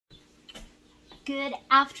Good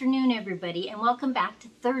afternoon, everybody, and welcome back to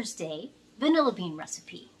Thursday Vanilla Bean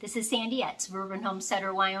Recipe. This is Sandy at Suburban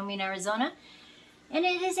Homesteader, Wyoming, Arizona, and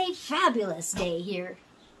it is a fabulous day here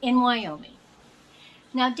in Wyoming.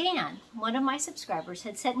 Now, Dan, one of my subscribers,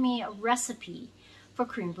 had sent me a recipe for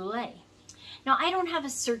creme brulee. Now, I don't have a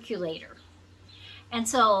circulator, and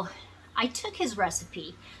so I took his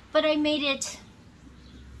recipe, but I made it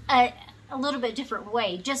a little bit different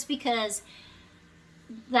way just because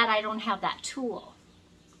that I don't have that tool,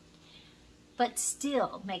 but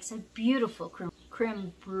still makes a beautiful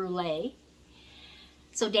creme brulee.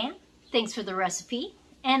 So Dan, thanks for the recipe.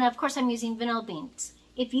 And of course I'm using vanilla beans.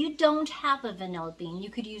 If you don't have a vanilla bean, you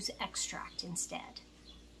could use extract instead.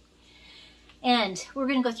 And we're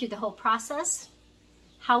going to go through the whole process,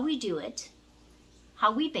 how we do it,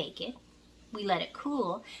 how we bake it. We let it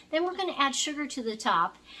cool. Then we're going to add sugar to the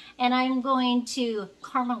top, and I'm going to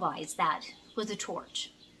caramelize that with a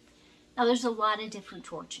torch. Now there's a lot of different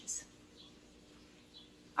torches.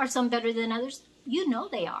 Are some better than others? You know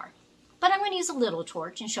they are. But I'm going to use a little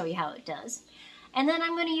torch and show you how it does. And then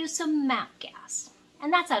I'm going to use some MAP gas.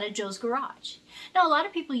 And that's out of Joe's garage. Now a lot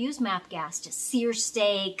of people use MAP gas to sear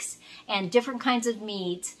steaks and different kinds of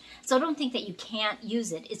meats. So don't think that you can't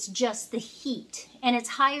use it. It's just the heat. And it's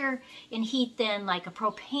higher in heat than like a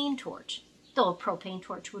propane torch, though a propane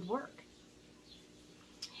torch would work.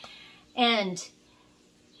 And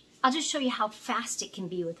I'll just show you how fast it can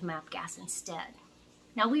be with MAP gas instead.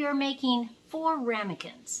 Now we are making 4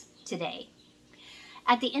 ramekins today.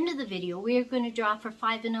 At the end of the video, we are going to draw for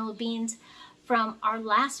 5 vanilla beans from our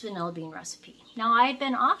last vanilla bean recipe. Now I had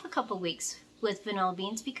been off a couple weeks with vanilla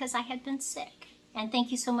beans because I had been sick. And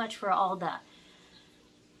thank you so much for all the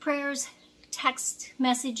prayers, text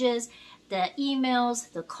messages, the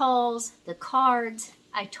emails, the calls, the cards.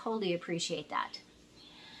 I totally appreciate that.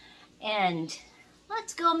 And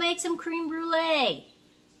let's go make some creme brulee.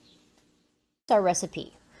 Our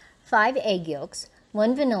recipe: 5 egg yolks,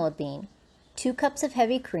 1 vanilla bean, 2 cups of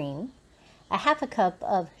heavy cream, a half a cup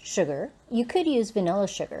of sugar. You could use vanilla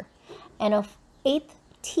sugar, and an 1/8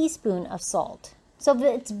 teaspoon of salt. So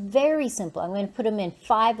it's very simple. I'm going to put them in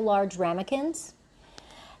 5 large ramekins.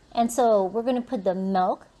 And so we're going to put the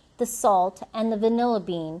milk, the salt, and the vanilla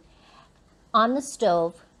bean on the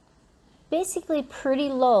stove, basically pretty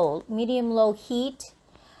low, medium-low heat.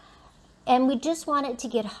 And we just want it to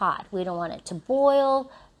get hot. We don't want it to boil,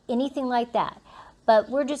 anything like that. But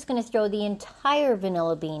we're just going to throw the entire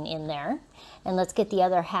vanilla bean in there. And let's get the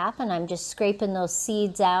other half, and I'm just scraping those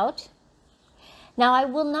seeds out. Now I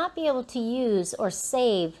will not be able to use or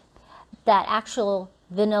save that actual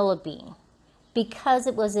vanilla bean because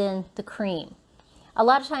it was in the cream. A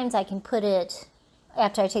lot of times I can put it,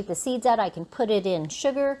 after I take the seeds out, I can put it in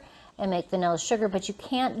sugar and make vanilla sugar, but you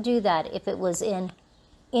can't do that if it was in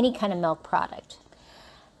any kind of milk product.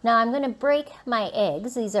 Now I'm going to break my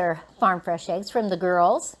eggs. These are farm fresh eggs from the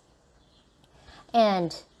girls.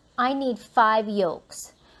 And I need 5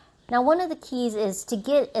 yolks. Now one of the keys is to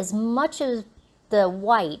get as much of the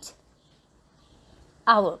white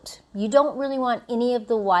out. You don't really want any of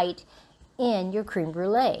the white in your creme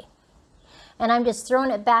brulee. And I'm just throwing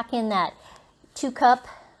it back in that 2 cup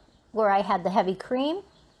where I had the heavy cream.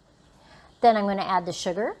 Then I'm going to add the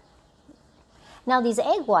sugar. Now these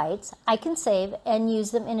egg whites I can save and use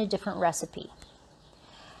them in a different recipe.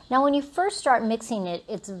 Now when you first start mixing it,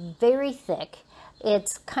 it's very thick.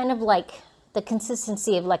 It's kind of like the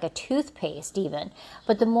consistency of like a toothpaste even.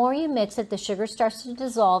 But the more you mix it, the sugar starts to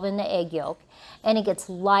dissolve in the egg yolk and it gets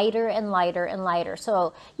lighter and lighter and lighter.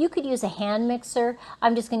 So you could use a hand mixer.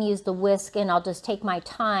 I'm just going to use the whisk, and I'll just take my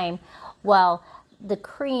time while the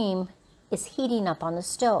cream is heating up on the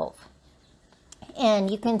stove.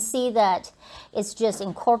 And you can see that it's just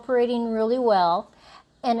incorporating really well.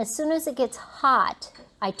 And as soon as it gets hot,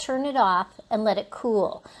 I turn it off and let it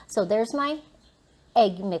cool. So there's my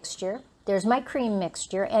egg mixture. There's my cream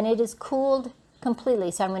mixture, and it is cooled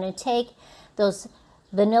completely. So I'm going to take those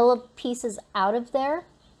vanilla pieces out of there,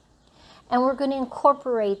 and we're going to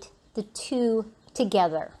incorporate the 2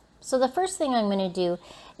 together. So the first thing I'm going to do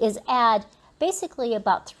is add basically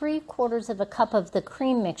about 3/4 of a cup of the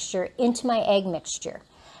cream mixture into my egg mixture.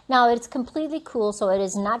 Now it's completely cool, so it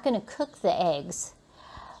is not going to cook the eggs,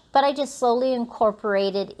 but I just slowly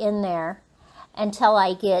incorporate it in there until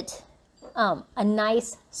I get a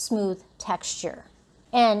nice smooth texture.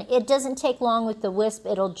 And it doesn't take long with the whisk.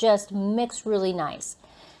 It'll just mix really nice.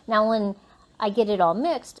 Now when I get it all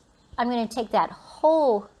mixed, I'm going to take that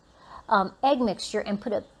whole egg mixture and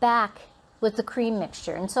put it back with the cream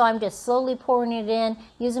mixture. And so I'm just slowly pouring it in,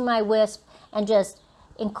 using my whisk, and just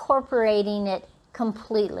incorporating it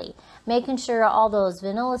completely, making sure all those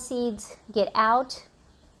vanilla seeds get out.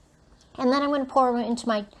 And then I'm going to pour them into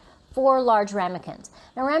my 4 large ramekins.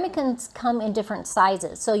 Now ramekins come in different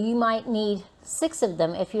sizes, so you might need 6 of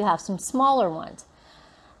them if you have some smaller ones.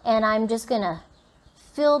 And I'm just going to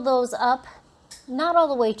fill those up, not all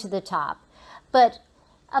the way to the top, but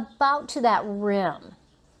about to that rim.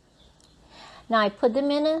 Now I put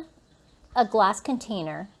them in a glass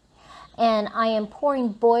container, and I am pouring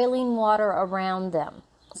boiling water around them.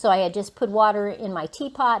 So I had just put water in my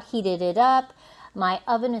teapot, heated it up. My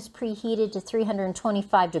oven is preheated to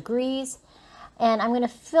 325 degrees, and I'm going to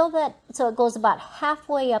fill that so it goes about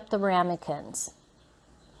halfway up the ramekins.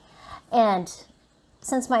 And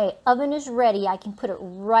since my oven is ready, I can put it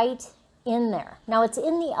right in there. Now it's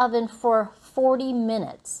in the oven for 40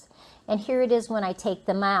 minutes, and here it is when I take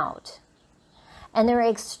them out. And they're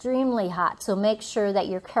extremely hot, so make sure that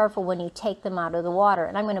you're careful when you take them out of the water.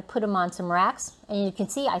 And I'm going to put them on some racks, and you can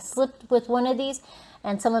see I slipped with one of these,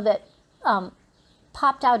 and some of it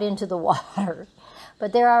popped out into the water.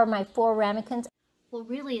 But there are my 4 ramekins. Well,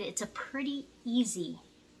 really, it's a pretty easy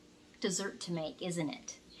dessert to make, isn't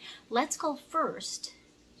it? Let's go first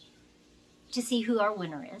to see who our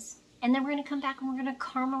winner is, and then we're going to come back and we're going to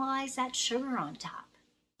caramelize that sugar on top.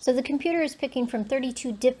 So the computer is picking from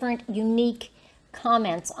 32 different unique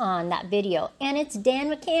comments on that video, and it's Dan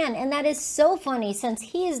McCann, and that is so funny since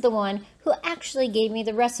he is the one who actually gave me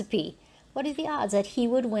the recipe. What are the odds that he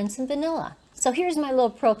would win some vanilla? So here's my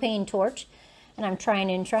little propane torch, and I'm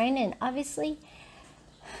trying, and obviously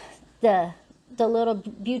the little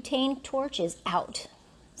butane torch is out.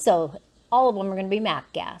 So all of them are going to be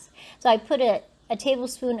MAP gas. So I put a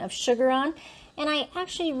tablespoon of sugar on, and I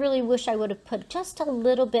actually really wish I would have put just a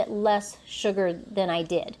little bit less sugar than I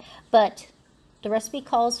did. But the recipe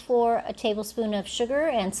calls for a tablespoon of sugar,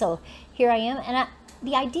 and so here I am. And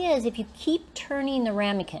the idea is if you keep turning the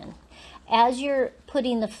ramekin, as you're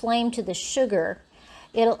putting the flame to the sugar,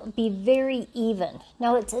 it'll be very even.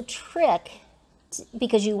 Now it's a trick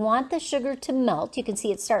because you want the sugar to melt. You can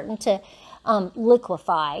see it's starting to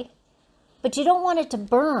liquefy, but you don't want it to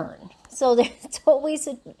burn. So there's always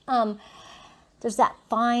there's that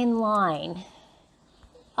fine line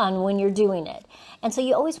on when you're doing it. And so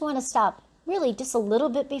you always want to stop really just a little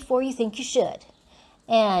bit before you think you should.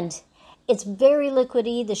 And it's very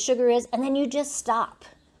liquidy, the sugar is, and then you just stop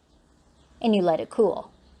and you let it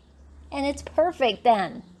cool. And it's perfect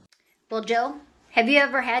then. Well, Joe, have you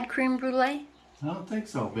ever had creme brulee? I don't think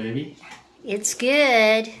so, baby. It's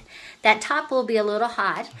good. That top will be a little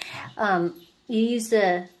hot. You use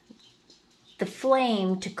the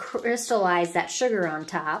flame to crystallize that sugar on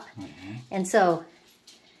top. And so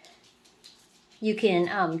you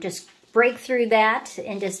can just break through that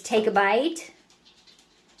and just take a bite.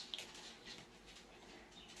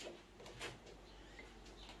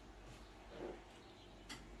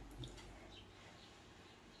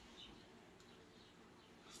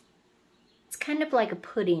 It's kind of like a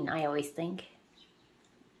pudding, I always think.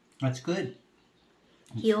 That's good.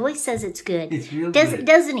 He always says it's good. It's real good.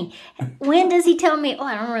 Doesn't he? When does he tell me, oh,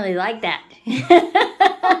 I don't really like that?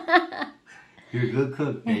 You're a good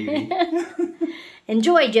cook, baby.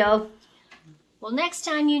 Enjoy, Joe. Well, next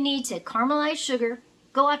time you need to caramelize sugar,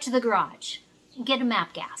 go out to the garage and get a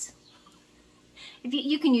MAP gas. If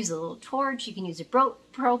you can use a little torch, you can use a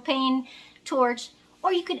propane torch,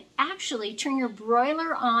 or you could actually turn your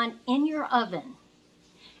broiler on in your oven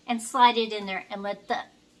and slide it in there and let the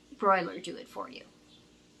broiler do it for you.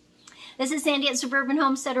 This is Sandi at Suburban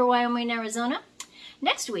Homesteader WY, Arizona.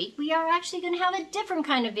 Next week, we are actually going to have a different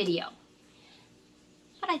kind of video.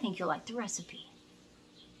 But I think you'll like the recipe.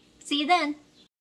 See you then.